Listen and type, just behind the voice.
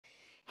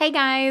Hey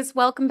guys,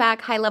 welcome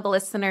back, high level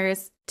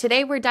listeners.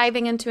 Today we're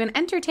diving into an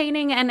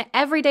entertaining and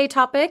everyday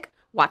topic,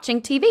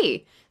 watching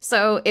TV.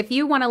 So, if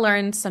you want to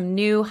learn some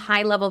new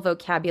high level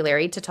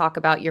vocabulary to talk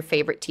about your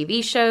favorite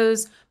TV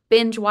shows,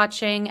 binge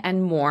watching,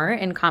 and more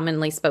in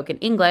commonly spoken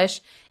English,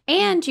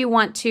 and you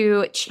want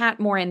to chat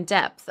more in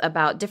depth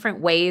about different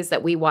ways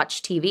that we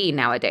watch TV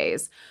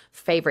nowadays,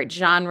 favorite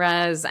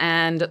genres,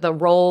 and the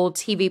role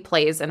TV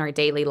plays in our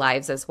daily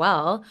lives as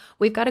well,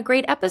 we've got a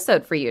great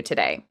episode for you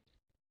today.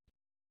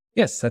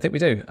 Yes, I think we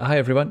do. Hi,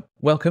 everyone.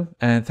 Welcome,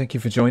 and thank you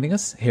for joining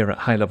us here at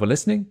High Level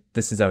Listening.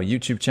 This is our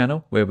YouTube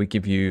channel where we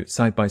give you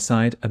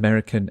side-by-side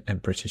American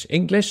and British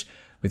English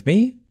with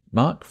me,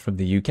 Mark from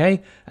the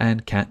UK,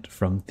 and Kat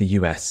from the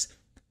US.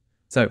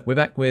 So we're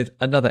back with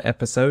another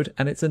episode,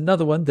 and it's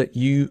another one that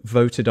you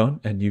voted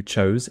on and you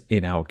chose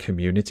in our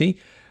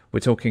community. We're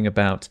talking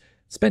about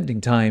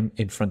spending time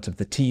in front of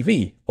the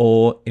TV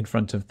or in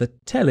front of the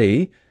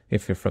telly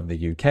if you're from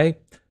the UK.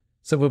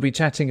 So we'll be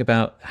chatting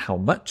about how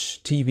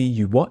much TV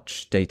you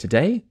watch day to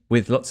day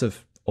with lots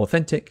of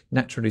authentic,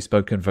 naturally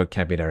spoken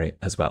vocabulary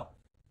as well.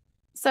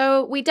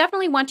 So we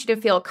definitely want you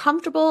to feel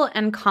comfortable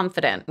and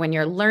confident when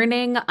you're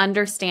learning,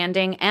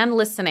 understanding, and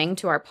listening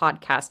to our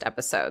podcast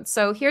episodes.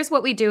 So here's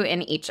what we do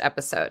in each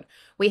episode.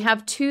 We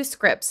have 2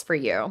 scripts for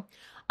you.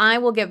 I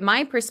will give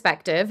my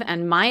perspective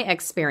and my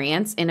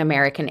experience in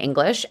American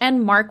English,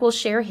 and Mark will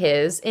share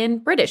his in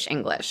British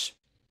English.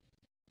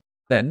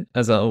 Then,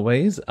 as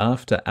always,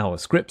 after our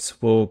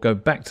scripts, we'll go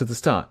back to the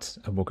start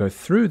and we'll go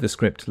through the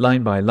script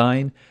line by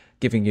line,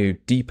 giving you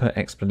deeper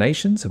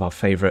explanations of our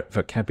favourite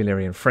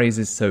vocabulary and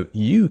phrases so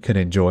you can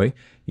enjoy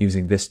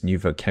using this new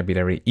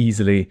vocabulary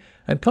easily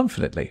and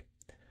confidently.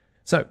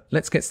 So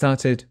let's get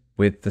started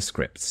with the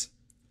scripts.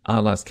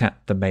 I'll ask Kat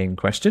the main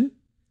question.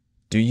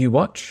 Do you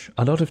watch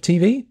a lot of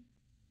TV?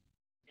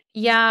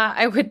 Yeah,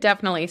 I would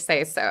definitely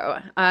say so.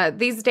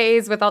 These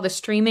days, with all the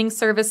streaming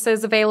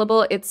services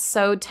available, it's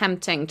so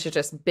tempting to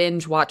just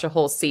binge watch a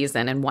whole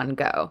season in one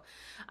go.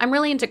 I'm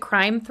really into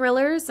crime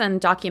thrillers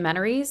and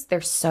documentaries. They're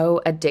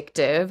so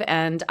addictive,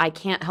 and I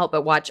can't help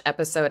but watch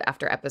episode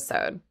after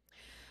episode.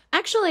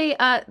 Actually,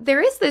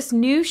 there is this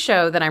new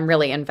show that I'm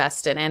really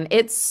invested in.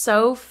 It's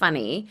so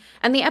funny,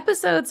 and the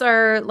episodes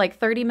are like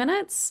 30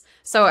 minutes,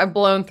 so I've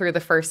blown through the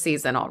first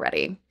season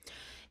already.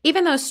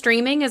 Even though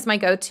streaming is my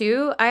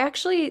go-to, I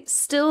actually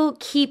still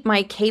keep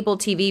my cable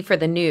TV for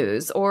the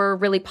news or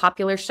really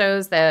popular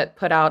shows that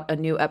put out a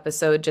new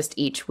episode just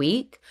each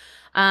week.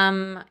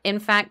 In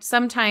fact,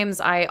 sometimes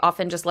I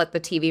often just let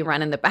the TV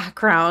run in the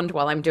background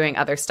while I'm doing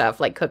other stuff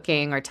like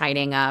cooking or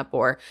tidying up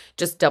or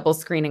just double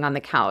screening on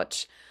the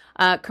couch.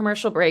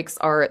 Commercial breaks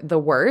are the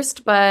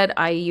worst, but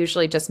I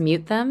usually just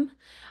mute them.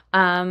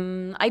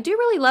 I do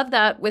really love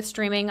that with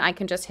streaming. I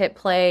can just hit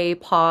play,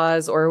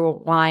 pause, or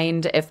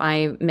rewind if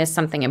I miss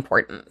something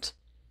important.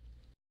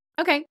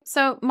 Okay,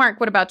 so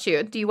Mark, what about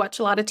you? Do you watch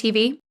a lot of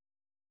TV?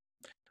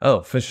 Oh,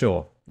 for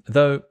sure.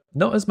 Though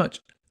not as much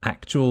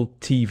actual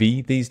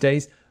TV these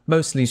days,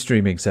 mostly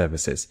streaming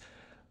services.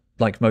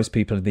 Like most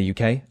people in the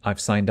UK, I've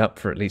signed up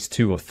for at least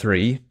 2 or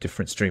 3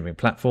 different streaming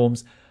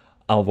platforms.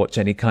 I'll watch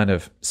any kind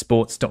of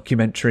sports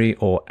documentary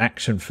or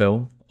action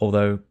film.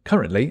 Although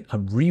currently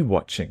I'm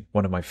rewatching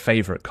one of my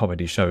favourite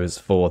comedy shows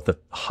for the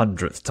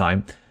 100th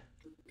time.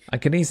 I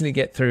can easily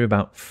get through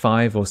about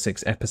 5 or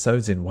 6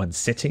 episodes in one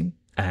sitting,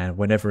 and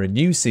whenever a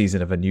new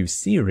season of a new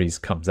series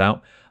comes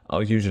out,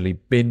 I'll usually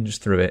binge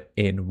through it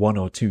in 1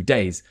 or 2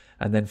 days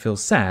and then feel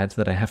sad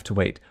that I have to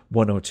wait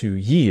 1 or 2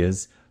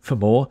 years for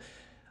more.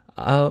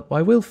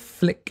 I will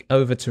flick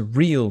over to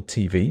real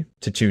TV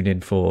to tune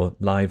in for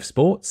live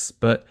sports,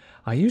 but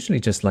I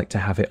usually just like to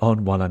have it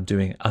on while I'm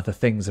doing other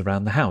things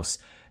around the house.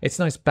 It's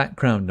nice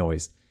background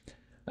noise.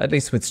 At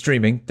least with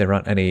streaming, there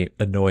aren't any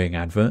annoying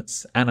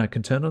adverts, and I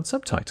can turn on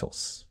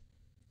subtitles.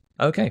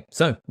 Okay,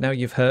 so now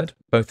you've heard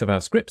both of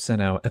our scripts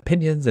and our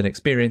opinions and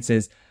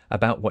experiences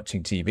about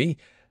watching TV.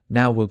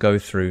 Now we'll go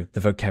through the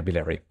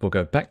vocabulary. We'll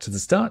go back to the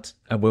start,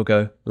 and we'll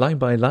go line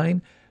by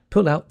line,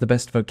 pull out the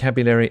best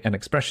vocabulary and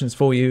expressions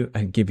for you,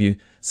 and give you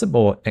some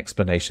more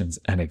explanations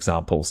and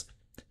examples.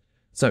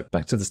 So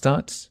back to the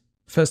start.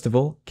 First of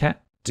all,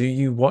 Kat, do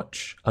you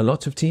watch a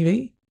lot of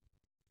TV?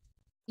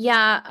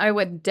 Yeah, I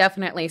would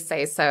definitely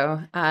say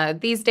so.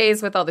 These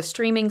days, with all the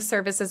streaming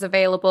services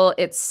available,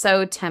 it's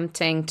so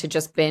tempting to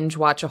just binge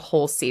watch a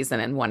whole season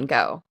in one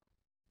go.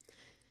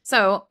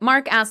 So,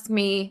 Mark asked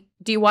me,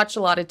 do you watch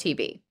a lot of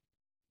TV?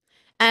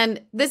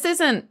 And this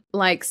isn't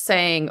like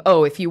saying,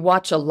 oh, if you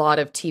watch a lot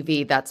of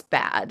TV, that's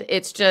bad.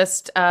 It's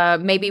just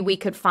maybe we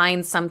could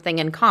find something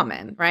in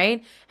common,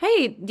 right?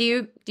 Hey,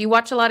 do you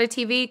watch a lot of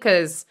TV?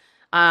 Because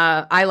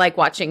I like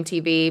watching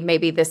TV.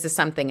 Maybe this is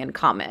something in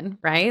common,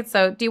 right?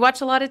 So do you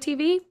watch a lot of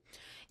TV?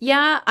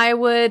 Yeah, I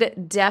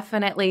would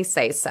definitely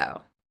say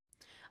so.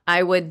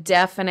 I would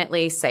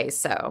definitely say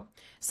so.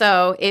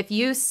 So if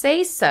you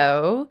say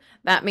so,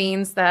 that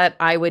means that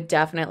I would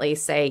definitely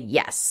say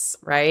yes,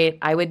 right?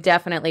 I would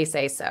definitely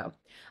say so.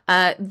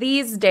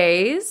 These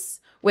days,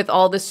 with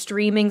all the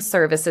streaming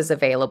services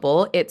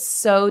available, it's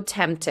so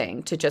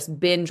tempting to just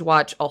binge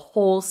watch a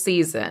whole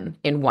season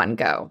in one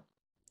go.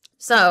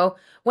 So,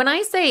 when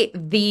I say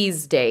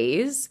these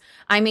days,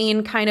 I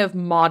mean kind of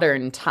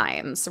modern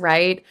times,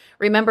 right?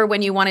 Remember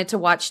when you wanted to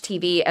watch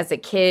TV as a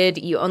kid,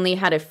 you only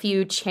had a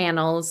few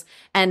channels,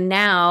 and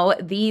now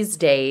these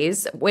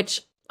days,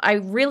 which I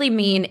really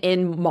mean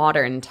in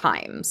modern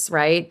times,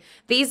 right?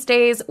 These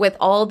days, with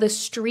all the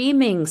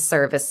streaming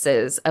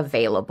services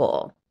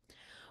available,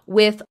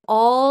 with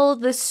all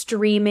the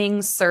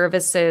streaming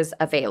services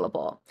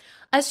available.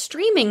 A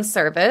streaming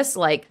service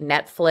like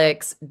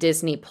Netflix,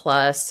 Disney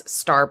Plus,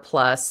 Star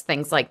Plus,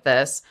 things like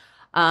this,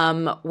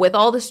 with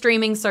all the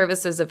streaming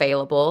services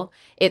available,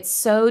 it's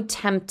so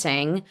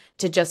tempting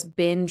to just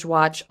binge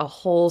watch a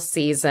whole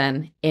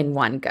season in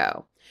one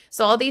go.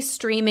 So, all these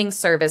streaming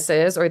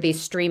services or these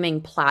streaming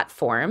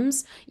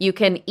platforms, you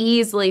can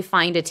easily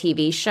find a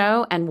TV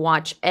show and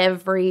watch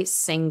every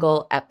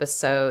single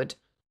episode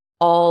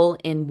all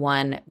in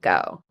one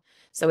go.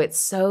 So it's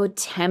so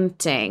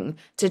tempting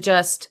to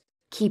just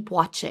keep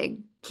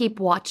watching, keep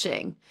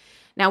watching.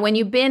 Now, when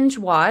you binge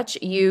watch,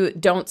 you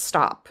don't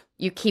stop.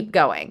 You keep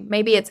going.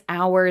 Maybe it's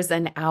hours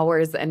and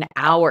hours and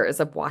hours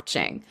of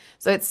watching.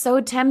 So it's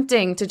so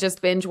tempting to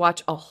just binge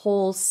watch a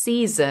whole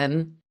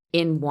season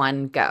in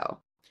one go.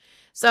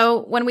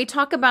 So when we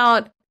talk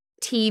about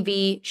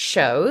TV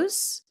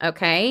shows,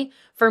 okay,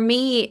 for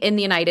me in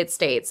the United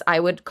States, I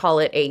would call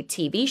it a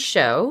TV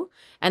show.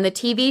 And the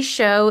TV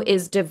show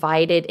is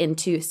divided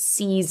into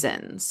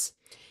seasons.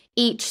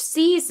 Each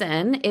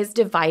season is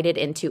divided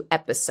into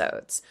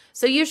episodes.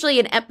 So usually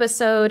an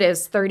episode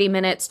is 30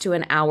 minutes to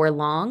an hour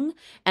long.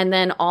 And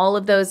then all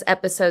of those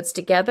episodes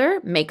together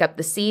make up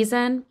the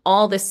season.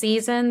 All the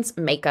seasons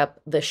make up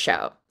the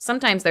show.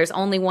 Sometimes there's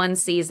only one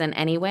season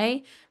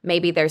anyway.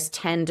 Maybe there's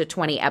 10 to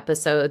 20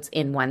 episodes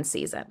in one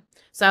season.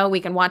 So we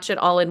can watch it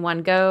all in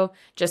one go.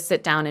 Just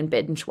sit down and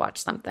binge watch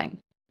something.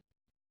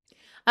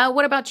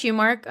 What about you,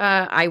 Mark?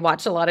 I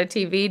watch a lot of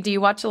TV. Do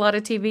you watch a lot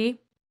of TV?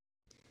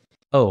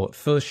 Oh,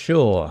 for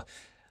sure.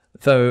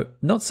 Though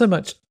not so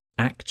much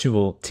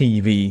actual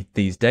TV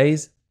these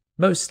days,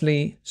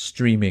 mostly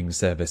streaming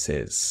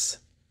services.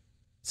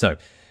 So,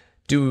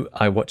 do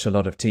I watch a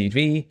lot of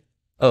TV?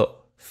 Oh,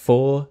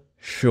 for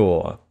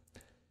sure.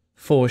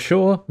 For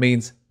sure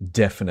means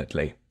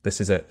definitely. This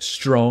is a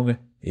strong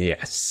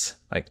yes.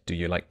 Like, do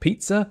you like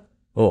pizza?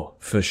 Oh,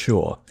 for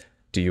sure.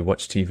 Do you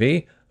watch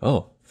TV?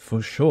 Oh,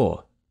 for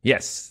sure.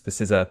 Yes,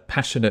 this is a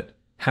passionate,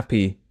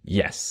 happy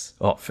yes.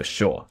 Oh, for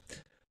sure.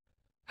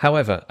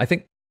 However, I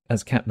think,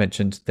 as Kat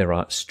mentioned, there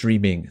are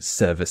streaming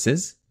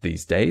services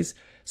these days.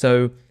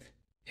 So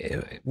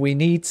we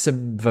need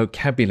some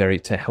vocabulary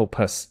to help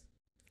us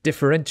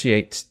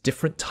differentiate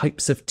different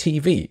types of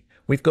TV.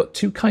 We've got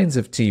two kinds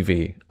of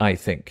TV, I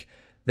think.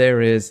 There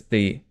is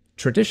the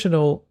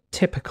traditional,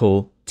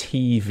 typical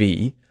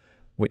TV,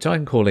 which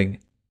I'm calling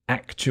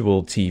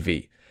actual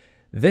TV.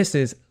 This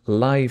is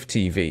live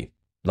TV,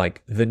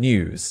 like the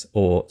news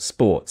or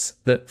sports,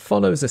 that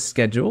follows a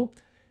schedule.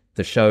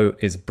 The show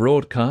is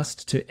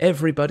broadcast to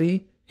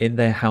everybody in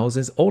their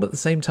houses all at the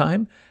same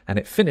time, and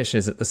it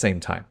finishes at the same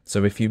time.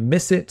 So if you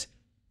miss it,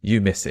 you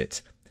miss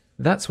it.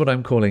 That's what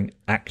I'm calling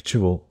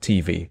actual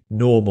TV,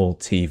 normal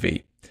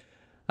TV.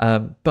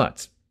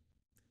 But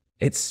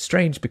it's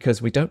strange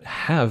because we don't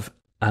have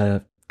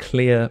a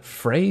clear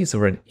phrase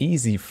or an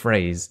easy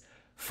phrase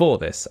for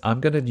this.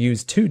 I'm going to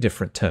use two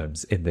different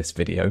terms in this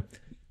video.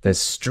 There's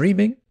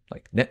streaming,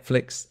 like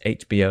Netflix,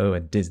 HBO,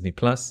 and Disney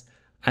Plus,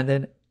 and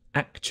then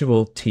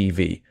actual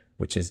TV,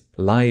 which is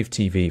live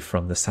TV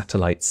from the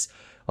satellites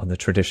on the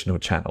traditional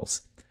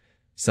channels.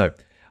 So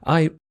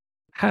I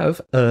have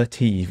a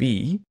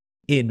TV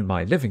in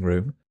my living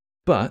room,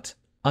 but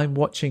I'm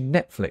watching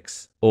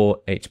Netflix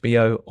or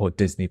HBO or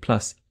Disney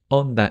Plus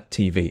on that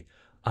TV.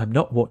 I'm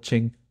not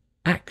watching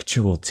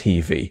actual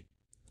TV.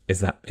 If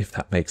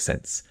that makes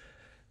sense?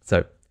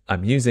 So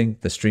I'm using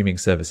the streaming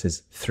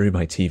services through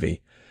my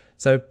TV.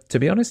 So to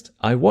be honest,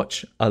 I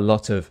watch a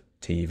lot of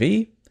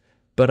TV,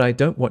 but I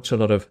don't watch a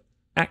lot of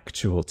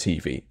actual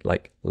TV,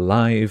 like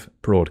live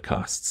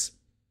broadcasts.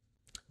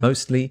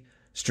 Mostly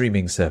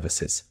streaming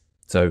services.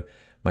 So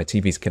my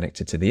TV's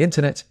connected to the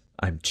internet.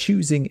 I'm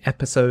choosing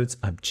episodes.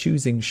 I'm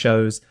choosing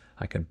shows.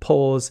 I can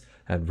pause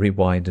and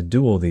rewind and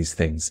do all these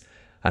things.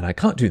 And I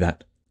can't do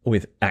that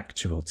with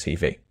actual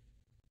TV.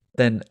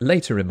 Then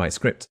later in my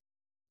script,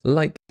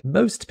 like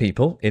most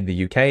people in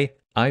the UK,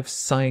 I've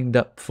signed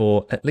up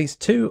for at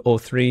least 2 or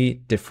 3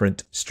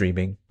 different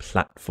streaming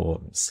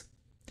platforms.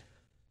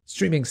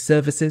 Streaming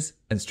services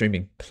and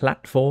streaming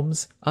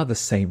platforms are the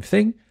same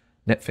thing.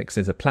 Netflix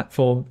is a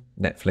platform,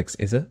 Netflix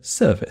is a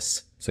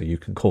service. So you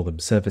can call them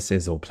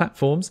services or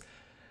platforms.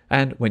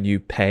 And when you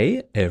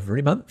pay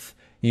every month,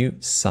 you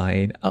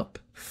sign up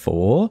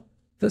for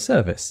the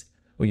service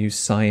or you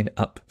sign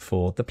up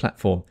for the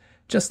platform.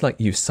 Just like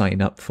you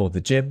sign up for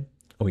the gym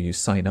or you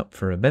sign up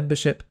for a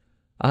membership,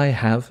 I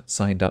have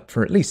signed up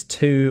for at least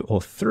 2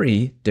 or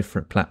 3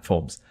 different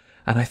platforms.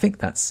 And I think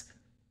that's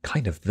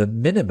kind of the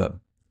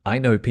minimum. I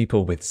know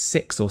people with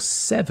 6 or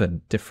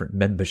 7 different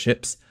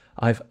memberships.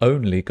 I've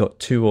only got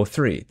 2 or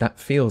 3. That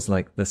feels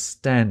like the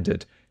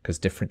standard because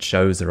different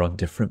shows are on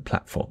different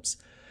platforms.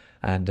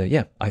 And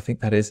yeah, I think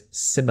that is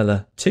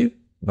similar to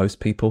most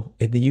people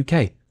in the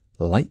UK.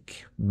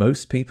 Like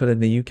most people in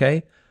the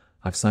UK,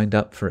 I've signed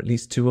up for at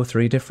least 2 or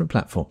 3 different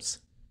platforms.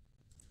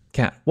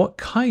 Kat, what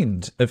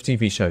kind of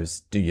TV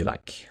shows do you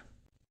like?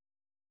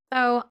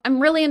 So I'm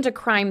really into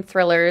crime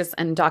thrillers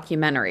and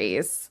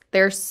documentaries.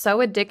 They're so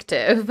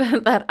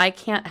addictive that I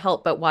can't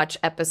help but watch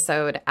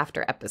episode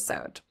after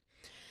episode.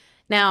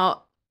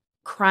 Now,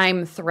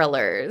 crime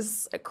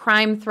thrillers.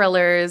 Crime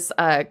thrillers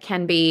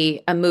can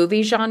be a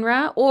movie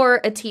genre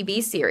or a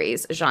TV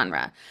series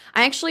genre.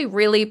 I actually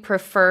really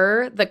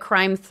prefer the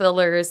crime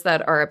thrillers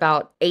that are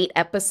about 8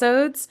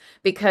 episodes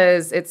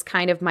because it's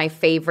kind of my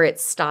favorite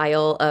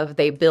style of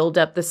they build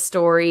up the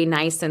story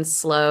nice and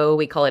slow.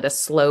 We call it a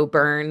slow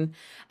burn.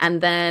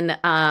 And then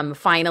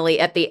finally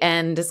at the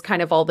end is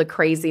kind of all the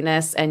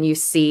craziness and you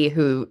see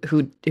who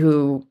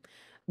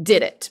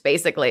did it.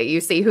 Basically, you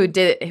see who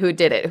did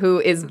it, who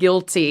is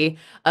guilty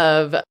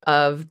of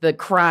the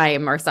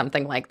crime or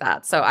something like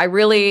that. So I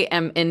really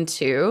am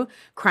into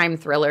crime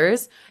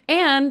thrillers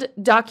and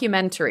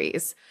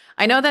documentaries.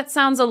 I know that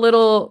sounds a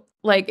little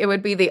like it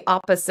would be the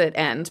opposite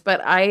end,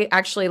 but I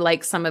actually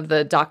like some of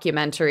the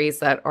documentaries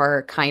that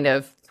are kind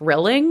of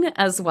thrilling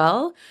as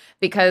well,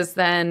 because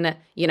then,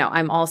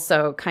 I'm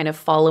also kind of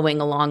following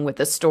along with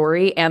the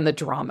story and the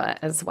drama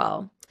as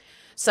well.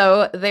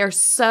 So they're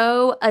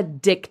so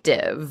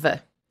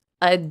addictive.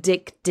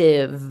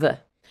 Addictive.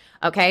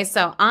 Okay,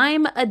 so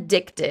I'm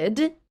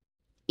addicted,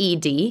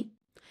 ED,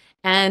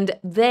 and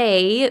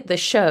the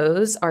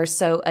shows, are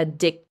so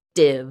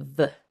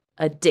addictive.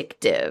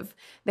 Addictive.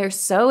 They're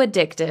so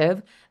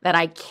addictive that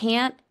I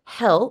can't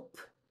help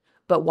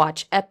but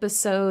watch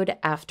episode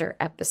after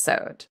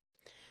episode.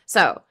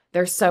 So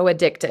they're so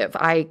addictive.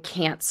 I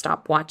can't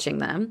stop watching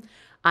them.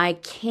 I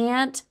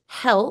can't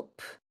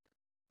help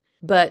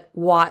but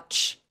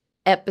watch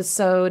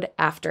episode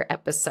after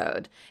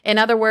episode. In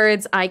other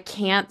words, I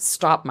can't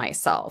stop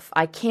myself.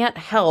 I can't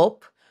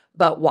help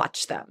but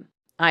watch them.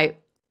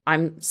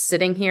 I'm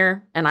sitting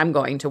here and I'm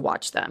going to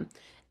watch them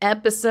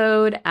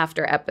episode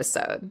after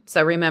episode.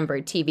 So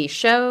remember, TV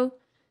show,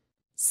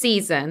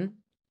 season,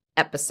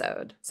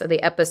 episode. So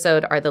the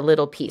episode are the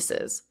little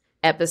pieces,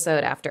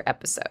 episode after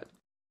episode.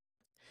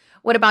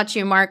 What about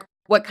you, Mark?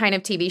 What kind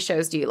of TV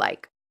shows do you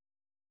like?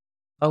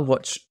 I'll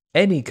watch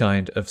any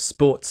kind of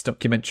sports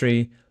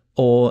documentary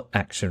or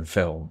action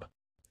film.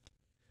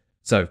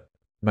 So,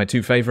 my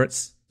 2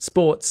 favorites,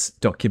 sports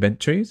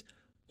documentaries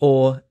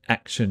or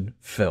action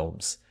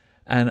films.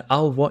 And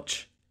I'll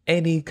watch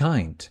any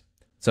kind.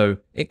 So,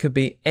 it could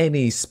be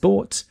any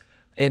sport,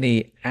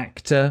 any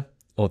actor,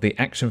 or the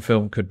action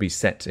film could be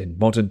set in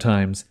modern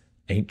times,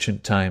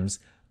 ancient times,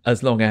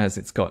 as long as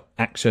it's got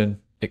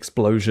action,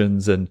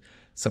 explosions, and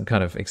some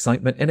kind of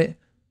excitement in it,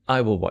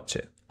 I will watch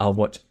it. I'll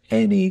watch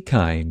any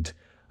kind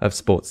of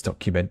sports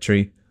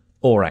documentary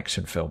or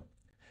action film.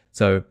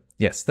 So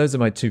yes, those are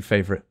my 2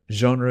 favorite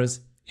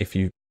genres. If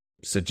you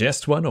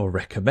suggest one or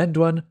recommend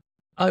one,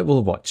 I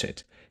will watch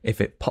it. If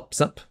it pops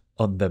up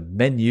on the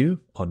menu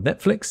on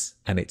Netflix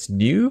and it's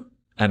new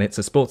and it's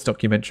a sports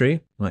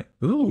documentary, I'm like,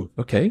 ooh,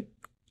 okay,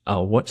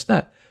 I'll watch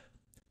that.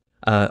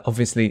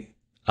 Obviously,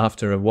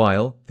 after a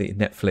while, the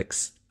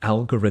Netflix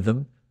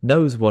algorithm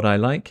knows what I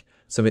like,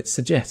 so it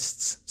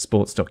suggests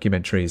sports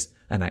documentaries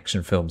and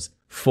action films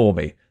for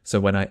me. So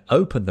when I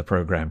open the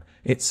program,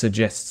 it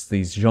suggests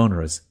these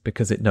genres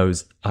because it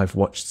knows I've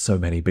watched so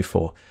many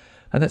before.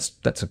 And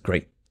that's a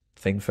great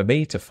thing for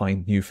me to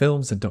find new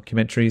films and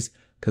documentaries,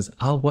 because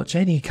I'll watch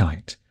any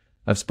kind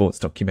of sports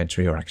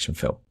documentary or action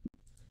film.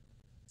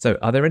 So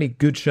are there any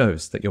good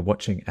shows that you're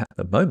watching at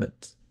the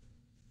moment?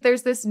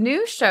 There's this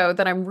new show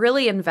that I'm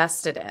really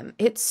invested in.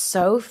 It's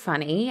so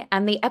funny,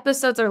 and the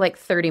episodes are like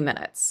 30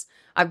 minutes.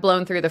 I've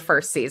blown through the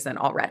first season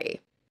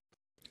already.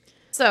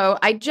 So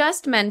I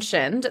just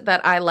mentioned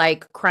that I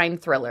like crime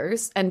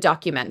thrillers and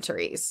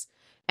documentaries.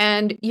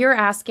 And you're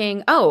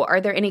asking, oh, are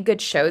there any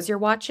good shows you're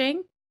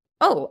watching?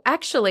 Oh,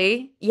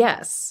 actually,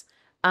 yes.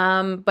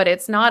 But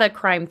it's not a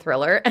crime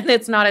thriller and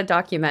it's not a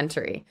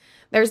documentary.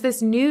 There's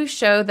this new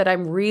show that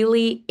I'm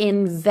really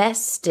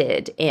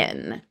invested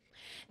in.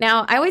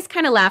 Now, I always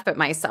kind of laugh at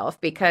myself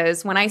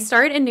because when I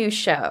start a new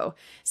show,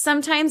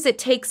 sometimes it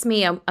takes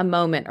me a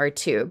moment or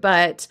two,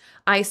 but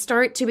I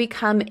start to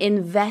become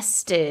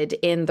invested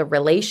in the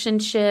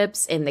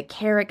relationships, in the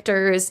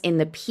characters, in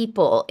the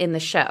people in the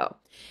show.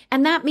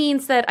 And that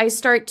means that I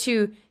start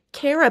to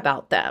care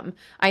about them.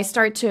 I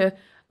start to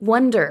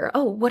wonder,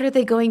 oh, what are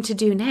they going to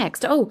do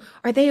next? Oh,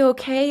 are they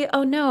okay?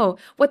 Oh no,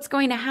 what's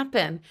going to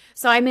happen?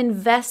 So I'm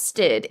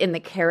invested in the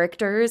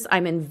characters.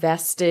 I'm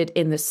invested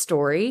in the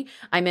story.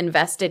 I'm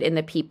invested in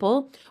the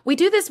people. We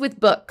do this with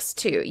books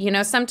too. You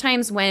know,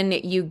 sometimes when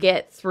you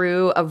get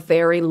through a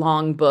very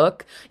long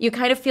book, you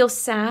kind of feel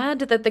sad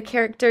that the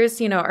characters,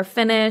 you know, are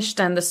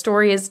finished and the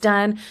story is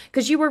done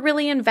because you were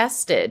really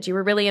invested. You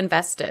were really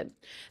invested.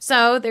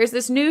 So there's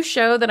this new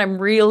show that I'm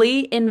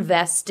really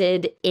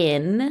invested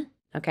in.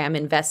 Okay, I'm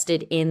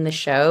invested in the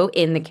show,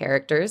 in the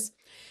characters.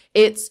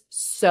 It's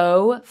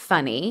so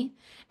funny.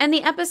 And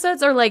the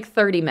episodes are like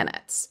 30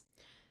 minutes.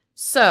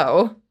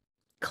 So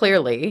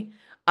clearly,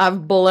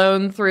 I've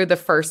blown through the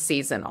first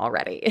season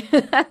already.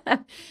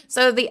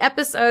 So the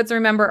episodes,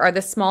 remember, are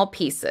the small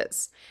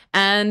pieces,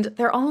 and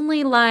they're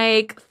only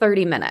like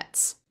 30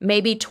 minutes,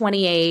 maybe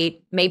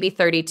 28, maybe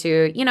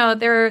 32.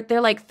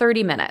 They're like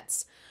 30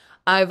 minutes.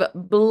 I've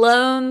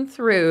blown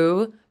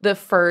through the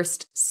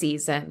first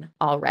season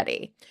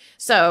already.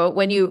 So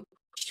when you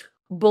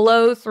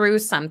blow through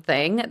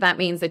something, that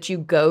means that you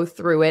go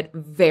through it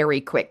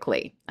very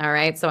quickly. All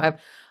right. So I've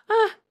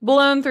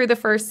blown through the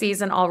first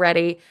season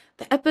already.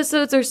 The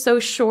episodes are so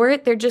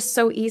short, they're just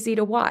so easy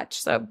to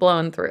watch. So I've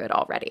blown through it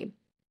already.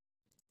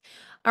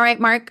 All right,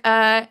 Mark,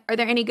 are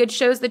there any good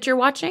shows that you're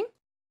watching?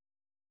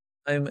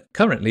 I'm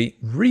currently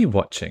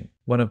rewatching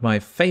one of my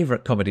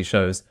favorite comedy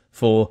shows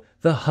for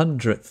the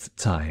 100th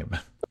time.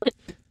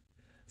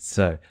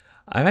 So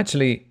I'm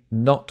actually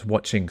not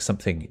watching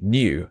something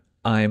new.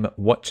 I'm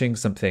watching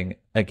something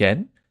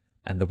again,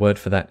 and the word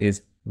for that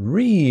is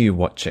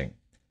rewatching.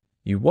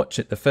 You watch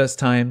it the first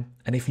time,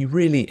 and if you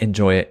really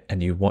enjoy it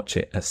and you watch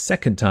it a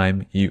second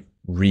time, you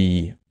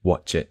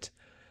re-watch it.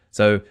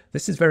 So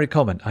this is very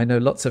common. I know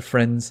lots of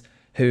friends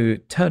who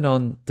turn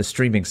on the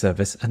streaming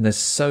service and there's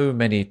so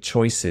many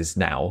choices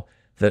now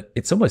that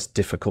it's almost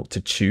difficult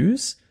to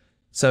choose.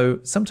 So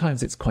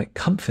sometimes it's quite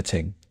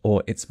comforting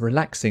or it's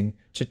relaxing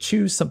to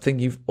choose something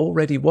you've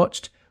already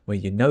watched where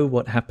you know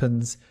what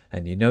happens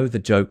and you know the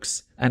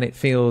jokes, and it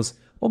feels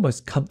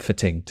almost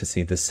comforting to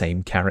see the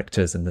same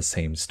characters and the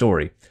same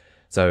story.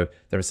 So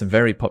there are some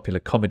very popular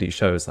comedy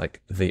shows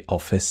like The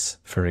Office,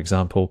 for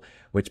example,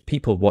 which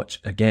people watch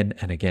again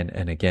and again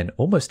and again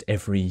almost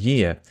every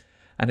year.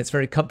 And it's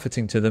very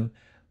comforting to them.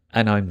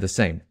 And I'm the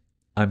same.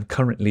 I'm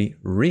currently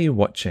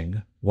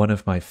re-watching one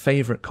of my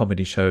favorite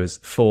comedy shows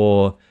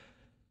for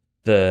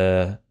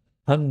the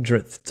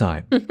 100th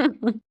time.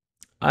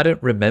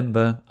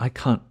 I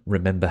can't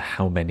remember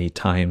how many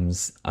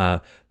times,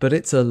 but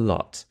it's a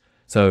lot.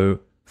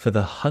 So for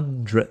the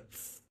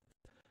 100th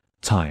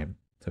time,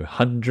 so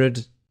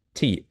 100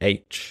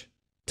 TH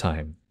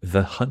time,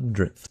 the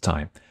 100th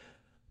time.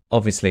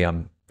 Obviously,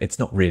 it's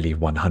not really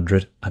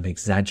 100. I'm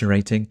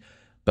exaggerating.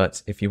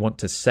 But if you want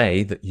to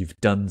say that you've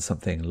done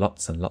something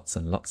lots and lots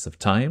and lots of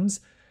times,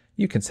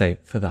 you can say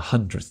for the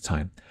 100th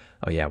time.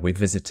 Oh yeah, we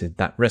visited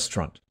that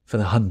restaurant for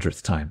the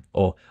 100th time.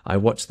 Or I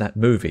watched that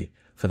movie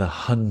for the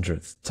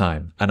 100th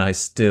time and I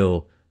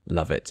still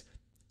love it.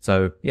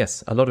 So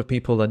yes, a lot of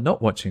people are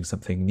not watching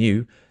something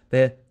new.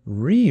 They're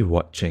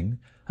re-watching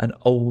an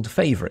old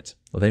favorite,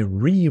 or they're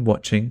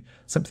re-watching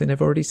something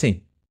they've already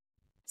seen.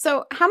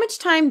 So how much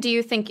time do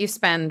you think you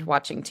spend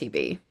watching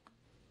TV?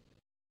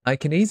 I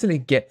can easily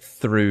get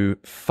through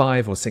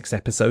 5 or 6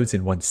 episodes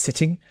in one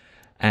sitting,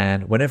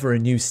 and whenever a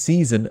new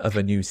season of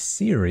a new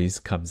series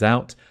comes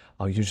out,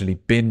 I'll usually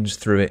binge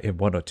through it in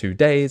 1 or 2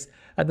 days,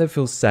 and then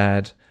feel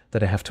sad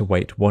that I have to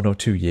wait 1 or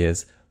 2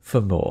 years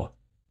for more.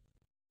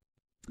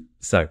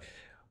 So,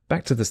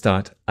 back to the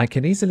start, I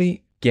can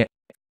easily get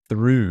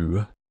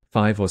through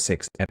 5 or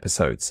 6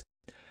 episodes.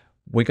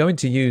 We're going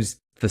to use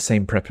the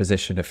same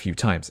preposition a few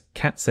times.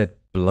 Kat said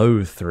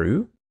blow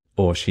through,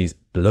 or she's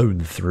blown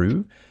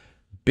through,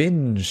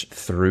 binge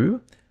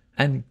through,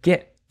 and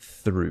get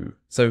through.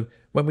 So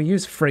when we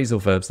use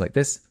phrasal verbs like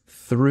this,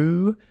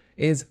 through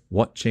is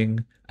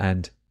watching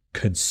and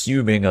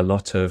consuming a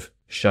lot of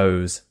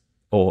shows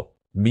or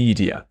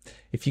media.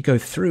 If you go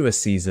through a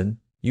season,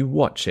 you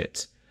watch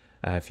it.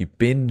 If you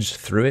binge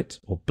through it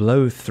or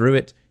blow through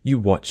it, you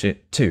watch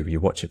it too. You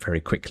watch it very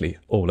quickly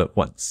all at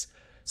once.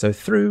 So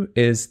through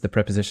is the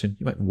preposition.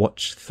 You might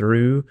watch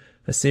through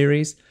a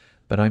series,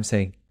 but I'm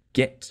saying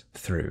get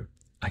through.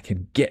 I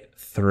can get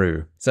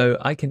through. So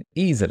I can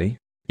easily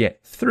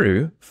get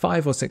through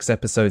 5 or 6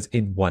 episodes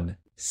in one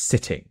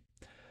sitting.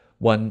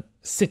 One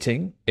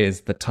sitting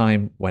is the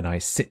time when I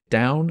sit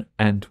down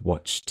and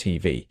watch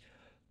TV.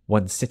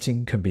 One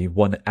sitting can be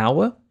 1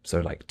 hour,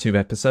 so like 2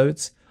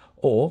 episodes,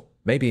 or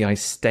maybe I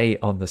stay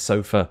on the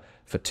sofa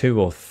for 2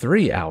 or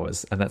 3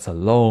 hours, and that's a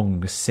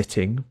long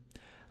sitting.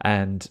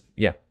 And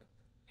yeah,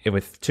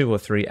 with 2 or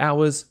 3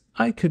 hours,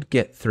 I could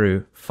get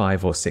through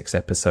 5 or 6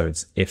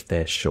 episodes if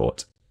they're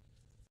short.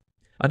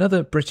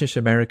 Another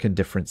British-American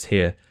difference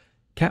here,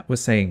 Kat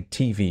was saying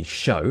TV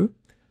show.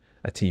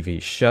 A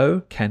TV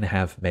show can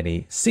have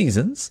many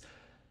seasons.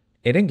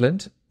 In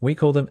England, we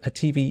call them a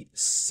TV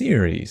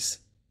series.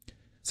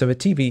 So a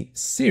TV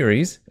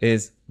series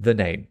is the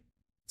name.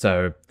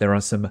 So there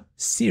are some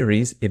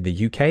series in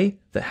the UK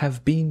that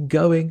have been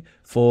going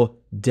for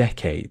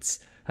decades,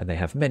 and they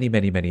have many,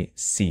 many, many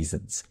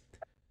seasons.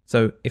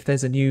 So if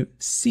there's a new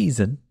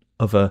season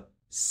of a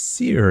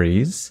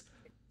series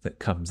that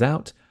comes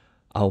out,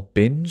 I'll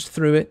binge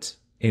through it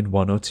in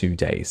 1 or 2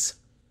 days.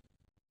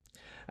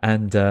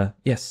 And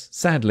yes,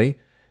 sadly,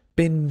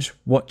 binge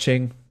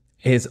watching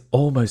is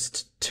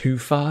almost too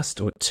fast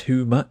or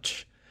too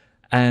much.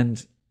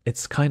 And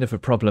it's kind of a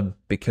problem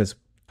because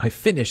I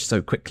finish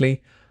so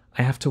quickly,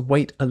 I have to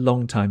wait a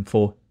long time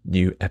for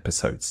new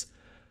episodes.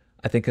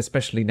 I think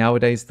especially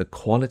nowadays, the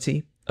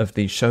quality of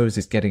these shows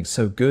is getting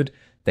so good,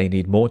 they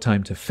need more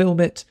time to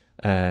film it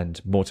and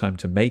more time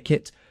to make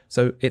it.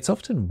 So it's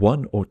often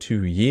 1 or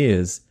 2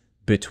 years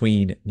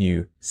between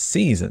new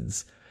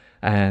seasons.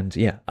 And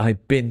yeah, I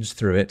binge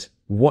through it,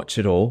 watch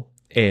it all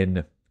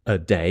in a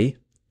day,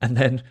 and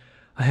then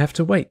I have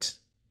to wait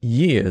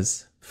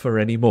years for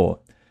any more.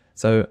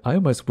 So I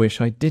almost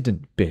wish I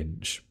didn't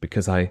binge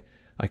because I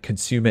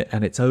consume it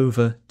and it's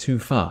over too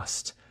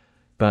fast.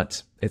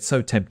 But it's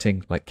so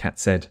tempting, like Kat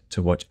said,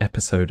 to watch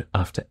episode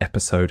after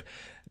episode.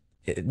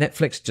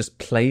 Netflix just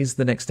plays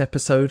the next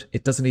episode.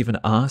 It doesn't even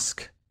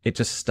ask. It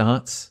just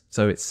starts.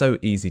 So it's so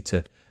easy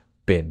to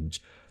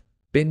binge.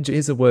 Binge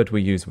is a word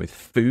we use with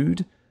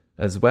food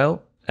as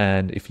well.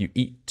 And if you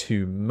eat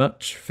too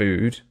much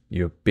food,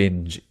 you're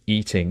binge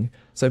eating.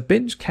 So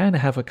binge can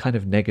have a kind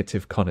of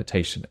negative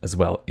connotation as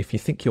well. If you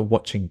think you're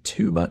watching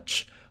too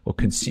much or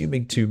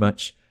consuming too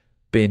much,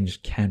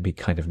 binge can be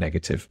kind of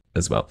negative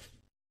as well.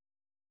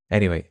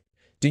 Anyway,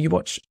 do you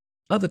watch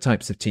other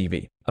types of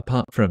TV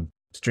apart from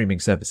streaming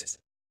services?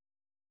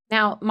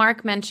 Now,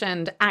 Mark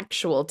mentioned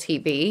actual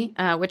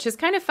TV, which is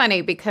kind of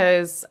funny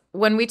because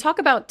when we talk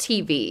about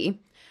TV,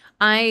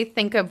 I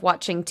think of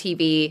watching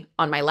TV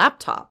on my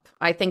laptop.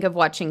 I think of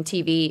watching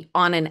TV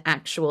on an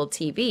actual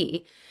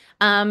TV.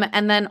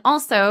 And then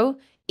also,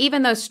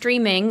 even though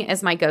streaming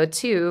is my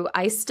go-to,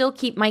 I still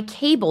keep my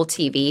cable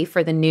TV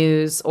for the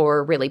news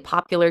or really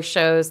popular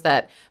shows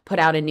that put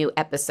out a new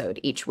episode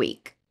each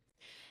week.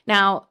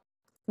 Now,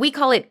 we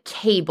call it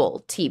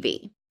cable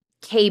TV,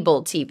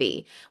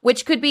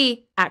 which could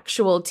be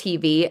actual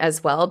TV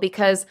as well,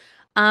 because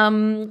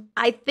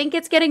I think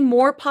it's getting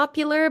more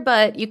popular,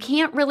 but you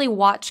can't really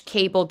watch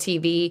cable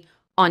TV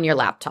on your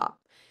laptop.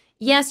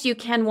 Yes, you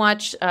can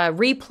watch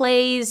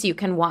replays, you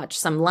can watch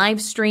some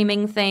live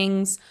streaming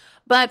things,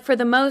 but for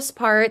the most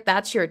part,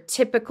 that's your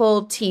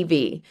typical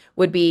TV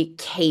would be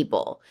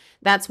cable.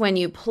 That's when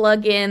you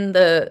plug in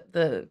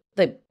the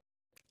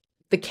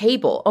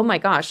cable. Oh my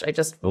gosh, I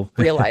just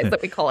realized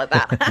that we call it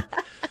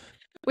that.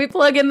 We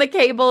plug in the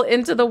cable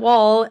into the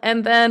wall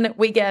and then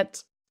we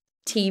get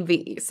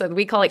TV. So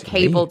we call it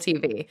cable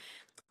TV.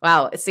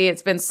 Wow. See,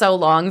 it's been so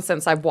long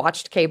since I've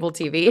watched cable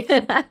TV.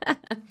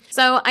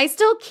 So I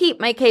still keep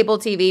my cable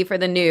TV for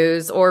the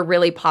news or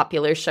really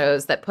popular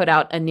shows that put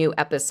out a new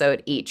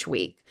episode each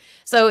week.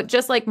 So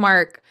just like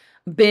Mark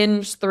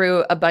binged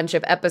through a bunch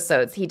of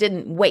episodes, he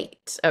didn't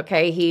wait.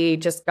 Okay. He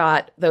just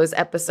got those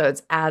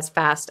episodes as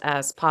fast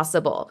as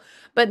possible.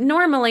 But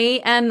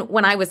normally, and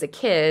when I was a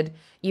kid,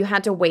 you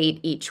had to wait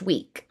each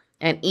week.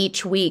 And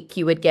each week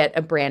you would get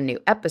a brand new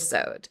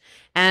episode.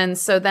 And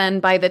so then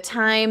by the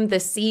time the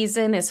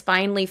season is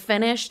finally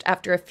finished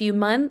after a few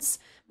months,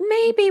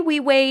 maybe we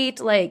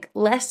wait like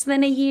less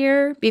than a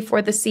year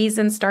before the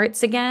season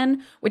starts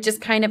again, which is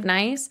kind of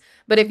nice.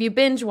 But if you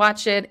binge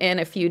watch it in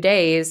a few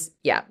days,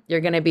 yeah,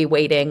 you're going to be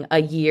waiting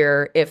a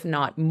year, if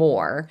not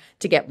more,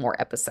 to get more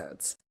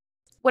episodes.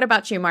 What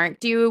about you, Mark?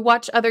 Do you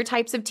watch other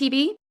types of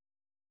TV?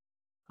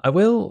 I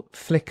will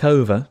flick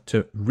over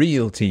to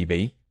real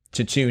TV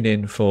to tune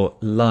in for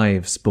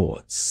live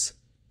sports.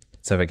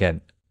 So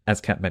again,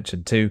 as Kat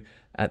mentioned too,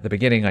 at the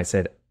beginning I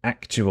said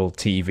actual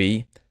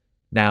TV.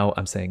 Now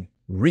I'm saying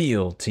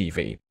real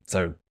TV.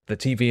 So the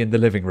TV in the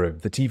living room,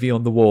 the TV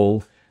on the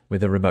wall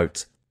with a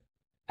remote.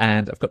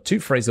 And I've got two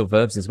phrasal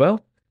verbs as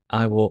well.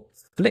 I will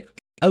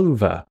flick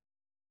over.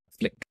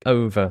 Flick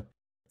over.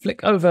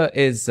 Flick over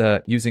is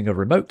using a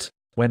remote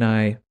when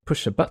I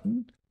push a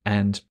button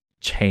and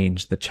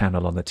change the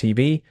channel on the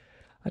TV.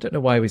 I don't know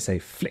why we say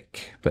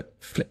flick, but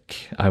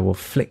flick. I will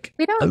flick.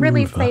 We don't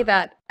really say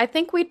that. I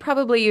think we'd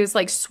probably use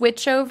like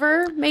switch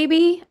over,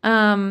 maybe.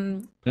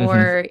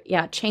 Or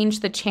yeah, change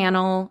the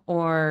channel,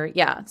 or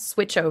yeah,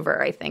 switch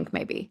over, I think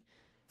maybe.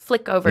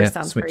 Flick over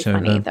sounds very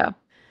funny though.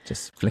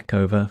 Just flick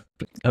over,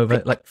 flick over.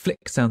 Flick. Like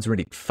flick sounds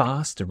really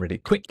fast and really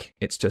quick.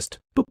 It's just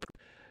boop,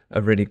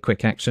 a really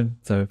quick action.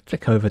 So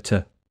flick over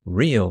to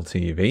real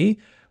TV,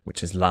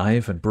 which is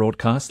live and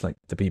broadcast like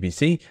the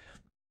BBC.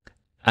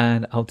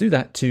 And I'll do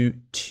that to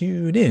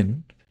tune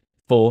in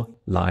for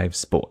live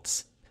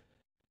sports.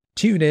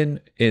 Tune in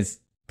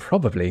is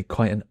probably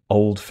quite an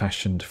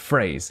old-fashioned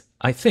phrase.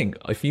 I think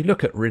if you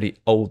look at really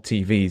old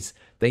TVs,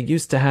 they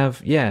used to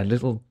have,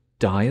 little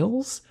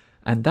dials,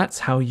 and that's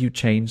how you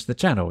changed the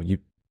channel. You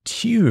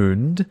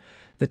tuned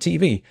the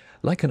TV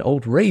like an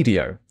old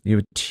radio. You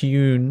would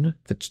tune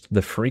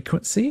the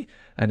frequency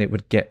and it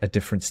would get a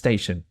different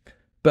station.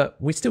 But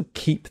we still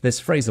keep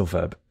this phrasal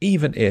verb,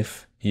 even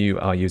if you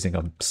are using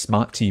a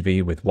smart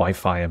TV with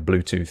Wi-Fi and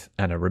Bluetooth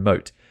and a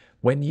remote.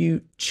 When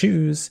you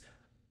choose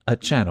a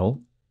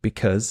channel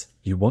because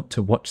you want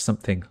to watch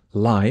something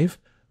live,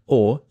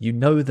 or you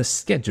know the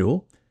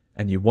schedule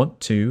and you want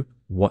to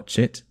watch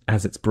it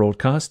as it's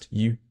broadcast,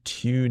 you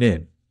tune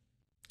in.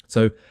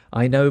 So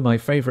I know my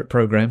favorite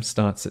program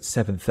starts at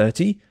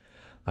 7:30.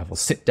 I will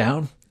sit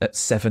down at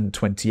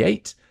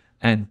 7:28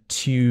 and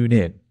tune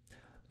in.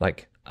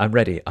 Like, I'm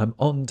ready. I'm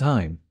on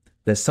time.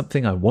 There's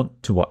something I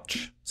want to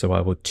watch, so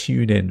I will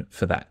tune in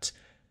for that.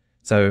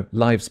 So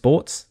live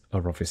sports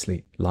are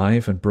obviously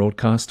live and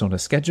broadcast on a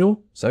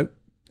schedule, so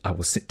I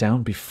will sit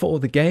down before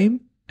the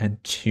game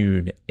and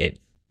tune in.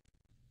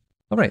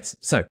 All right,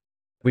 so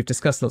We've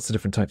discussed lots of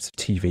different types of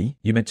TV.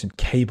 You mentioned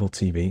cable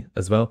TV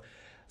as well.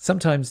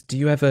 Sometimes, do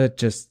you ever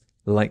just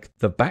like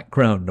the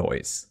background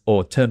noise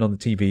or turn on the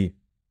TV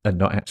and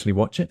not actually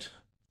watch it?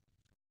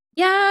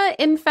 Yeah,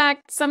 in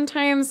fact,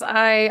 sometimes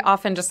I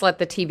often just let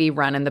the TV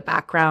run in the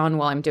background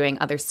while I'm doing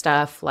other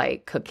stuff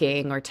like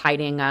cooking or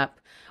tidying up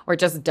or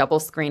just double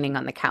screening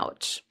on the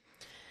couch.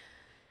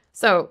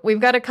 So we've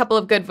got a couple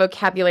of good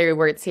vocabulary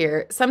words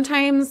here.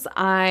 Sometimes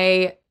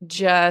I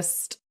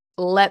just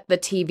let the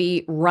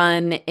TV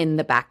run in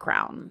the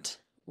background.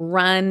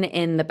 Run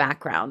in the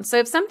background. So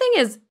if something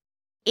is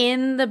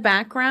in the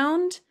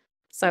background,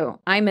 so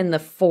I'm in the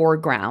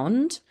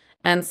foreground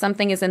and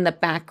something is in the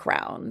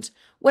background.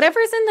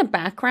 Whatever's in the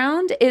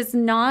background is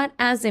not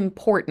as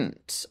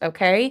important,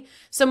 okay?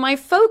 So my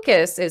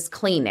focus is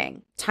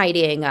cleaning,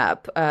 tidying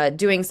up,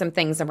 doing some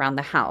things around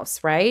the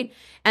house, right?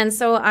 And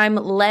so I'm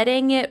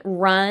letting it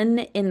run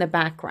in the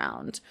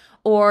background,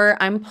 or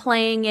I'm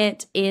playing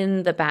it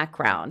in the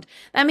background.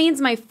 That means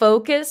my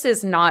focus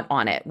is not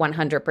on it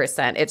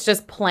 100%. It's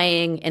just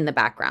playing in the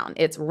background.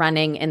 It's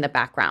running in the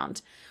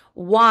background.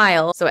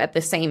 While, so at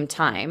the same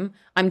time,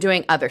 I'm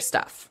doing other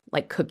stuff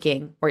like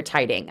cooking or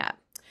tidying up.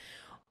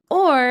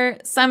 Or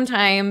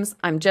sometimes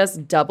I'm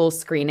just double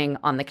screening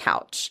on the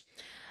couch.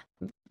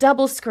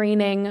 Double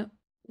screening,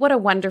 what a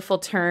wonderful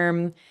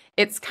term.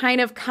 It's kind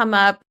of come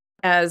up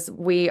as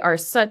we are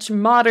such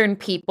modern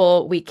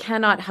people, we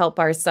cannot help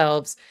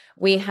ourselves.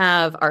 We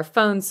have our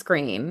phone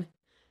screen,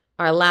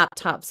 our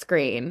laptop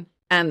screen,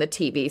 and the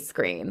TV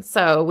screen.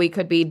 So we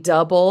could be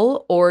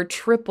double or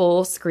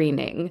triple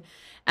screening.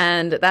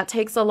 And that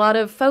takes a lot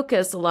of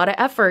focus, a lot of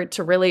effort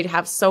to really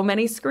have so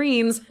many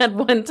screens at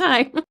one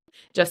time.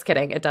 Just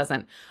kidding, it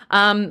doesn't.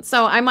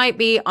 So I might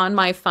be on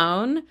my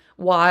phone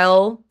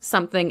while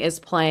something is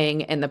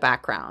playing in the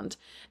background.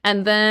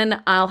 And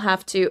then I'll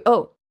have to,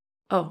 oh,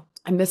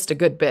 I missed a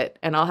good bit.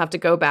 And I'll have to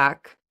go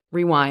back,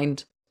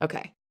 rewind,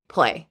 okay,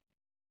 play.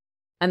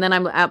 And then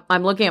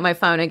I'm looking at my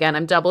phone again.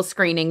 I'm double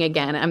screening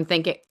again. I'm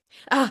thinking,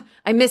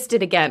 I missed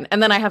it again.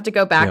 And then I have to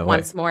go back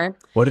once more.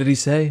 What did he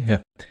say? Yeah.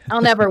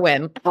 I'll never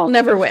win. I'll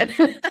never win.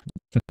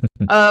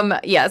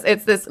 Yes,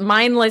 it's this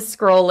mindless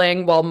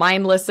scrolling while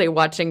mindlessly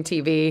watching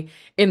TV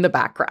in the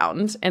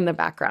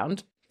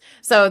background.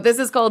 So this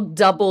is called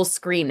double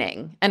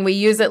screening, and we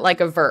use it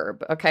like a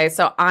verb. Okay,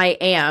 so I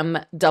am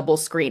double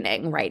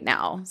screening right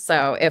now.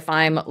 So if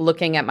I'm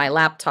looking at my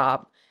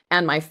laptop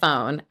and my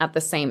phone at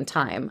the same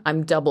time,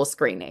 I'm double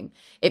screening.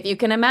 If you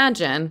can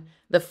imagine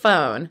the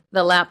phone,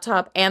 the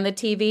laptop, and the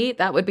TV,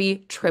 that would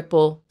be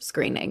triple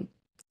screening.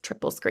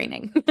 Triple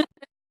screening.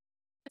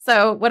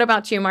 So what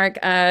about you, Mark?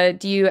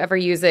 Do you ever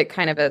use it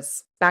kind of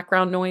as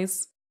background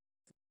noise?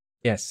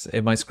 Yes,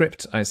 in my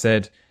script, I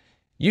said,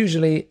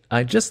 usually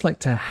I just like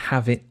to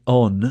have it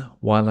on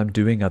while I'm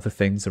doing other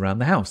things around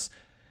the house.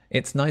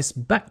 It's nice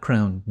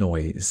background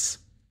noise.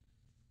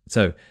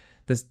 So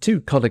there's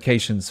two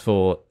collocations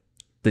for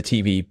the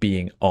TV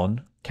being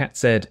on. Kat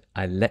said,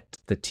 I let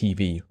the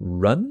TV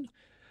run.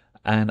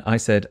 And I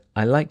said,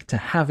 I like to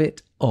have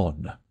it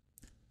on.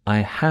 I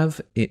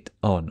have it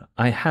on.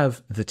 I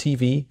have the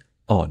TV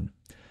on.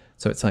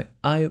 So it's like,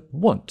 I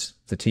want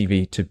the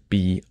TV to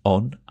be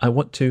on. I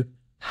want to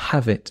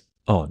have it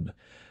on.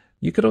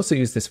 You could also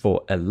use this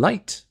for a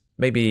light.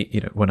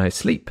 Maybe, when I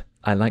sleep,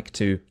 I like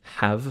to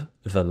have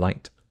the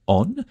light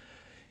on.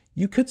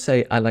 You could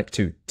say, I like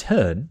to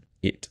turn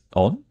it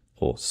on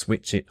or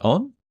switch it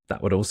on.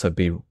 That would also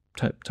be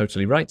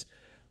totally right.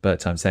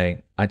 But I'm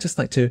saying, I just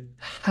like to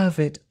have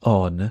it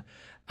on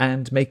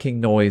and making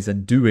noise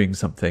and doing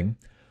something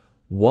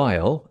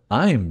while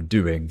I'm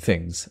doing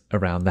things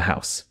around the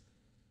house.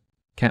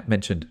 Kat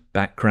mentioned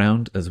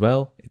background as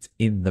well. It's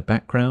in the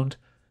background.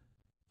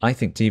 I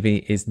think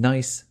TV is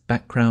nice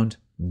background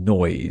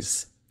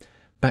noise.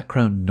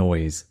 Background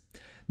noise.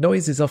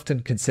 Noise is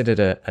often considered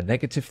a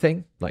negative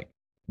thing, like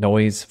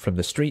noise from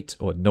the street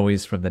or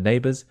noise from the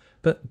neighbors,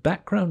 but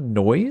background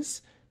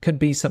noise can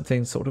be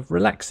something sort of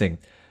relaxing.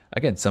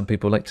 Again, some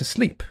people like to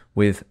sleep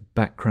with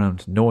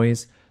background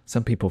noise.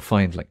 Some people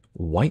find like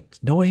white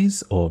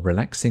noise or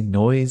relaxing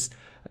noise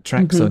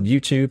tracks on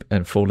YouTube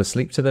and fall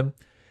asleep to them.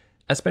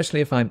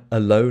 Especially if I'm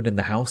alone in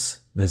the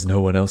house, there's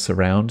no one else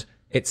around.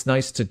 It's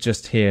nice to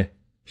just hear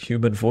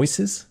human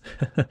voices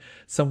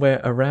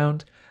somewhere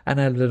around and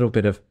a little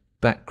bit of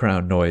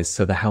background noise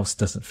so the house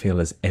doesn't feel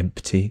as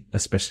empty,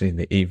 especially in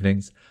the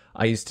evenings.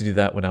 I used to do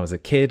that when I was a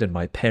kid and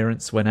my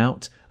parents went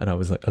out and I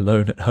was like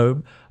alone at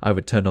home. I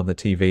would turn on the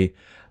TV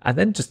and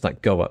then just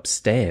like go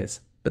upstairs,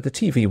 but the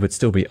TV would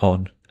still be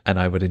on and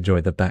I would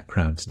enjoy the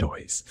background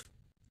noise.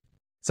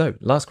 So,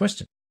 last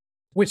question.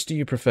 Which do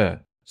you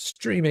prefer,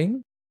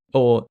 streaming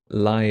or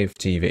live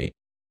TV?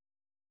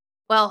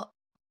 Well,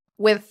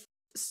 with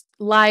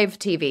live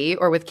TV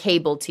or with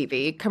cable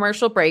TV,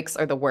 commercial breaks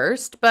are the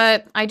worst,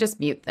 but I just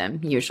mute them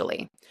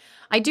usually.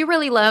 I do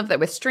really love that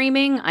with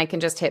streaming, I can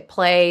just hit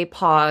play,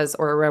 pause,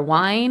 or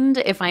rewind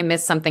if I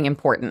miss something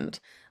important.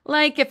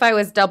 Like if I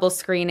was double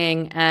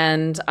screening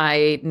and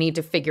I need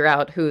to figure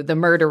out who the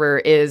murderer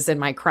is in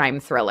my crime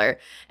thriller.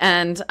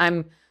 And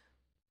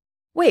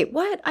wait,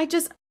 what?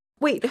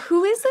 wait,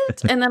 who is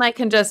it? And then I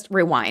can just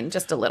rewind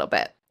just a little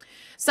bit.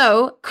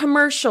 So,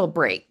 commercial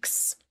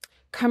breaks.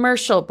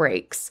 Commercial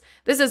breaks.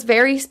 This is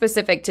very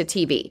specific to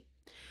TV.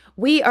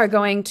 We are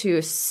going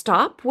to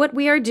stop what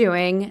we are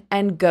doing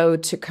and go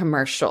to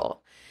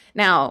commercial.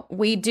 Now,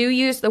 we do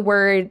use the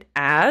word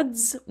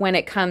ads when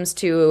it comes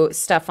to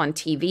stuff on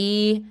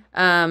TV,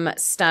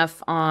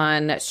 stuff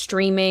on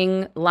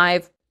streaming,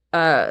 live.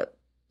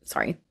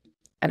 Sorry,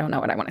 I don't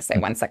know what I want to say.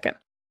 1 second.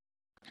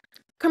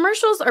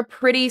 Commercials are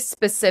pretty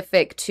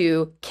specific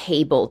to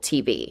cable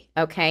TV,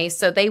 okay?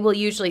 So they will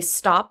usually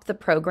stop the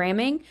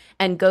programming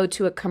and go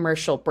to a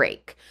commercial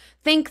break.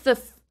 Think the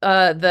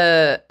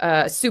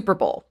Super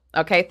Bowl,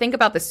 okay? Think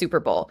about the Super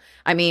Bowl.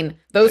 I mean,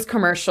 those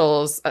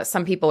commercials,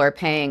 some people are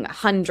paying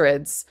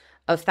hundreds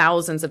of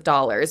thousands of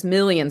dollars,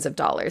 millions of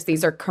dollars.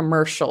 These are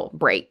commercial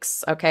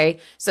breaks, okay?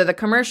 So the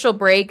commercial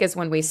break is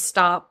when we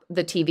stop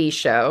the TV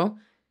show,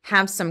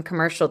 have some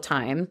commercial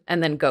time,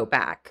 and then go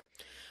back.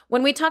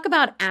 When we talk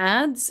about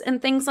ads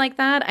and things like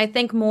that, I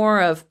think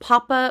more of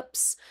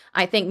pop-ups.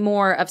 I think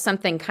more of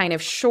something kind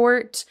of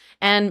short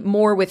and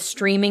more with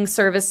streaming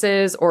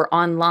services or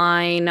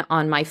online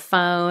on my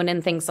phone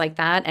and things like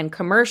that. And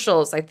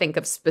commercials, I think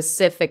of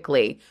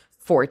specifically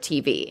for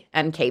TV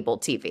and cable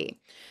TV.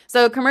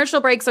 So commercial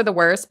breaks are the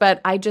worst,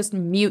 but I just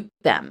mute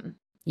them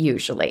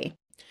usually.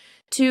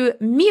 To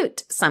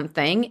mute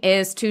something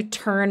is to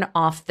turn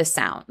off the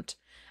sound.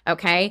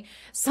 Okay.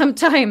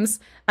 Sometimes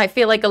I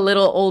feel like a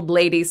little old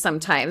lady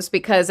sometimes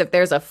because if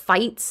there's a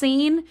fight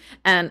scene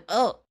and,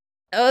 oh,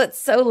 it's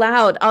so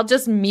loud, I'll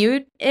just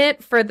mute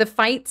it for the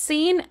fight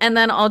scene and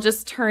then I'll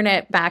just turn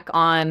it back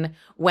on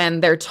when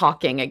they're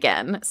talking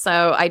again.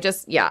 So I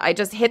just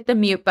hit the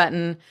mute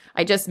button.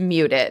 I just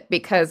mute it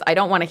because I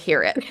don't want to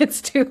hear it. It's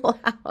too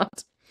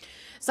loud.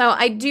 So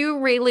I do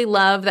really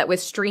love that with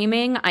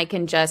streaming, I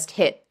can just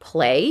hit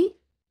play,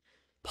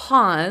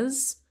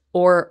 pause,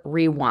 or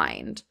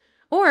rewind.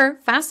 Or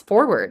fast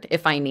forward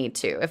if I need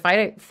to, if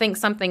I think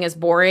something is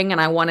boring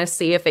and I want to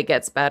see if it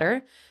gets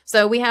better.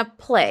 So we have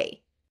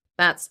play.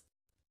 That's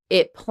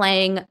it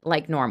playing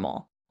like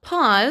normal.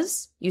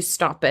 Pause, you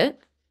stop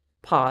it.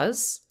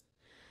 Pause.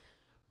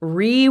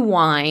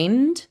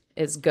 Rewind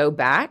is go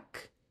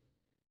back.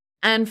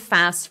 And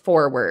fast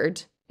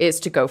forward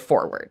is to go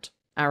forward.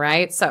 All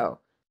right. So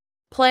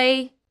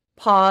play,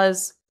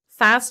 pause,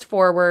 fast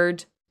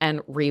forward,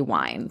 and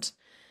rewind.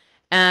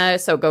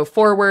 So go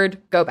forward,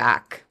 go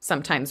back.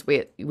 Sometimes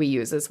we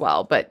use as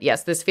well. But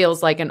yes, this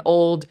feels like an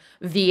old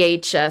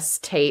VHS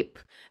tape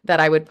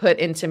that I would put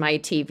into my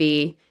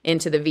TV,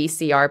 into the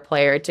VCR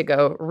player to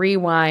go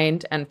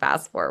rewind and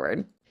fast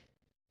forward.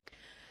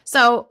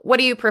 So what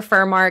do you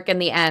prefer, Mark, in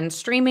the end,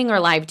 streaming or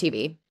live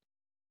TV? I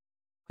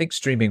think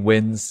streaming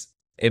wins.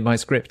 In my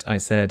script, I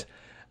said,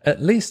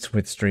 at least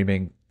with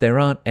streaming, there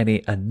aren't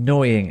any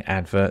annoying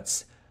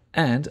adverts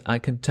and I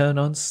can turn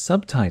on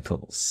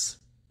subtitles.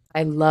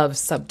 I love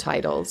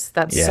subtitles.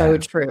 That's so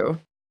true.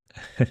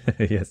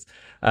 Yes.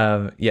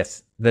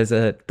 Yes, there's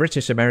a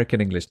British-American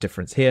English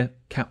difference here.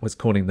 Kat was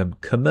calling them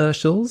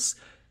commercials,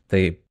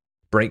 the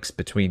breaks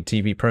between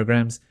TV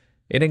programs.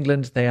 In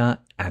England, they are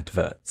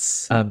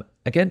adverts.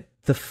 Again,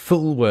 the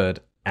full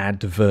word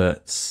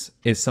adverts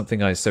is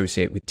something I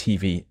associate with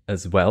TV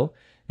as well.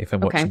 If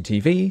I'm watching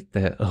TV,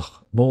 they're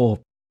more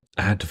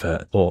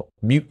advert, or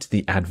mute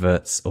the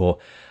adverts, or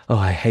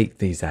I hate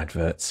these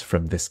adverts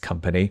from this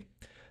company.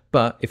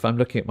 But if I'm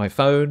looking at my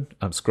phone,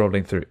 I'm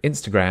scrolling through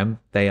Instagram,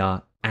 they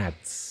are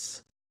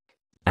ads.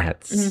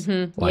 Ads.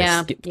 Mm-hmm.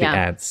 Well, skip the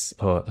ads.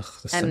 Oh,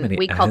 there's so many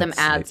we call them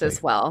ads lately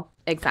as well.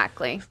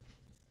 Exactly.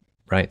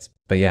 Right.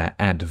 But yeah,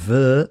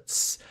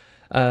 adverts.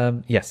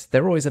 Yes,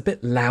 they're always a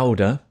bit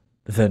louder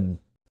than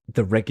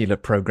the regular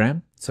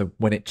program. So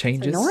when it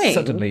changes,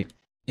 suddenly,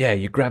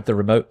 you grab the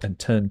remote and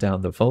turn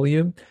down the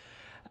volume.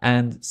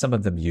 And some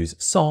of them use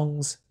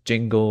songs,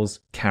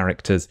 jingles,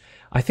 characters.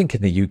 I think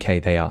in the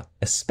UK they are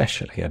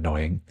especially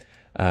annoying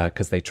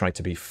because they try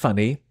to be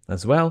funny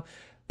as well,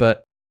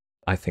 but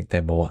I think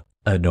they're more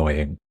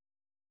annoying.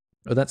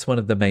 Well, that's one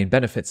of the main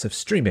benefits of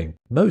streaming.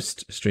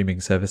 Most streaming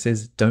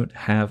services don't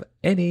have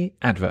any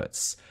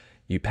adverts.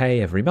 You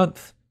pay every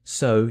month,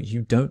 so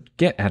you don't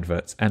get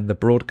adverts, and the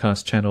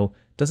broadcast channel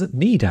doesn't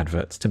need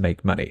adverts to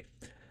make money.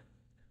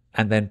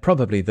 And then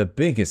probably the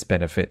biggest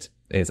benefit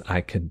is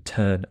I can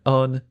turn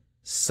on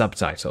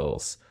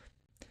subtitles.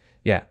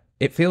 Yeah,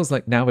 it feels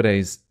like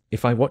nowadays,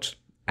 if I watch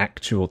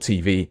actual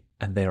TV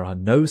and there are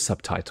no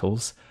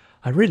subtitles,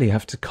 I really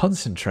have to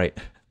concentrate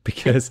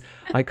because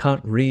I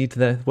can't read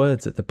the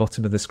words at the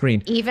bottom of the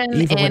screen. Even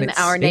in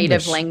our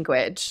native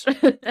language.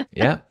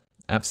 Yeah,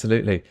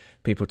 absolutely.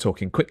 People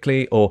talking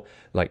quickly, or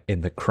like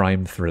in the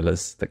crime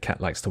thrillers that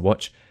Kat likes to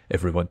watch,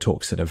 everyone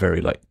talks in a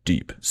very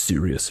deep,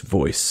 serious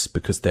voice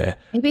because they're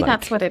maybe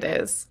that's what it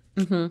is.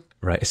 Mm-hmm.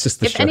 Right. It's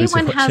just the if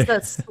anyone has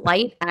a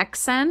slight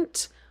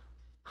accent,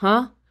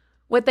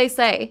 what they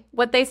say.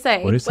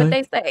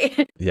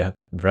 Yeah,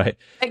 right.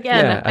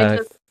 Again,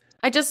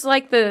 I just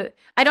like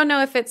I don't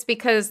know if it's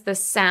because the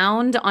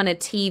sound on a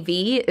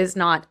TV is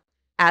not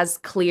as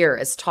clear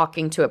as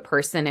talking to a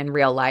person in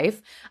real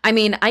life. I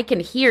mean, I can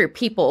hear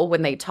people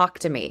when they talk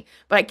to me,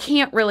 but I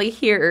can't really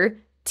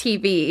hear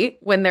TV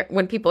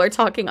when people are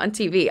talking on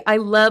TV. I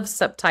love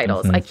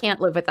subtitles. I can't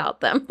live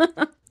without them.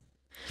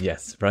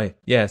 Yes, right.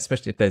 Yeah,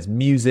 especially if there's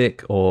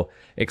music or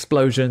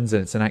explosions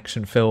and it's an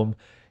action film.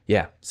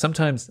 Yeah,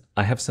 sometimes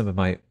I have some of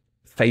my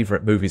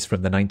favorite movies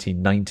from the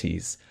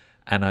 1990s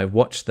and I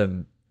watch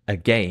them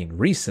again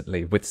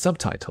recently with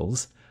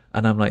subtitles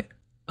and I'm like,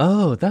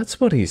 oh, that's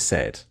what he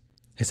said.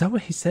 Is that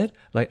what he said?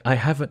 Like, I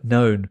haven't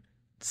known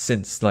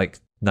since like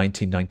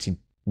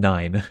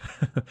 1999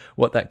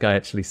 what that guy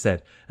actually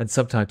said, and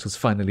subtitles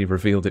finally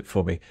revealed it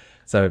for me.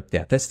 So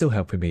yeah, they're still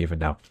helping me even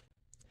now.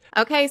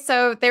 Okay,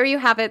 so there you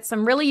have it.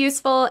 Some really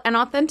useful and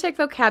authentic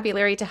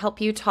vocabulary to help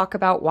you talk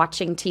about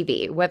watching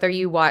TV, whether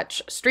you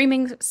watch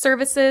streaming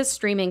services,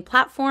 streaming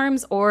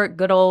platforms, or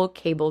good old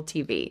cable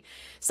TV.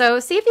 So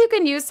see if you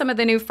can use some of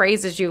the new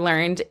phrases you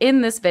learned in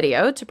this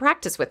video to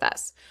practice with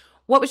us.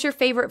 What was your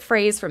favorite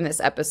phrase from this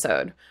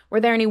episode? Were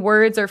there any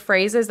words or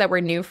phrases that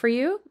were new for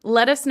you?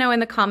 Let us know in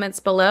the comments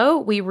below.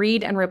 We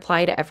read and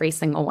reply to every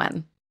single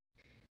one.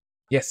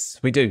 Yes,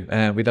 we do.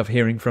 We love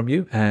hearing from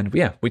you. And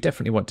yeah, we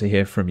definitely want to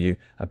hear from you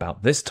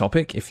about this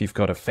topic. If you've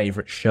got a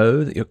favorite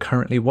show that you're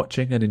currently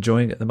watching and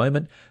enjoying at the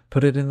moment,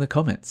 put it in the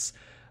comments.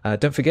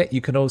 Don't forget,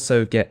 you can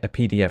also get a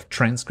PDF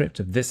transcript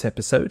of this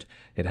episode.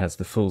 It has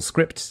the full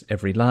script,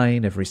 every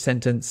line, every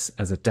sentence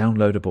as a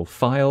downloadable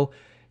file.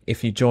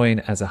 If you join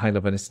as a High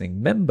Level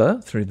Listening member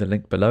through the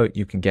link below,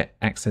 you can get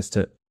access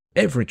to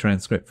every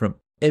transcript from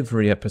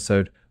every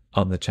episode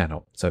on the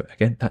channel. So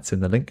again, that's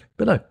in the link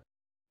below.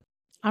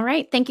 All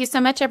right. Thank you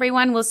so much,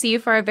 everyone. We'll see you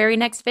for our very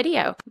next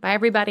video. Bye,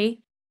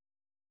 everybody.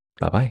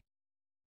 Bye-bye.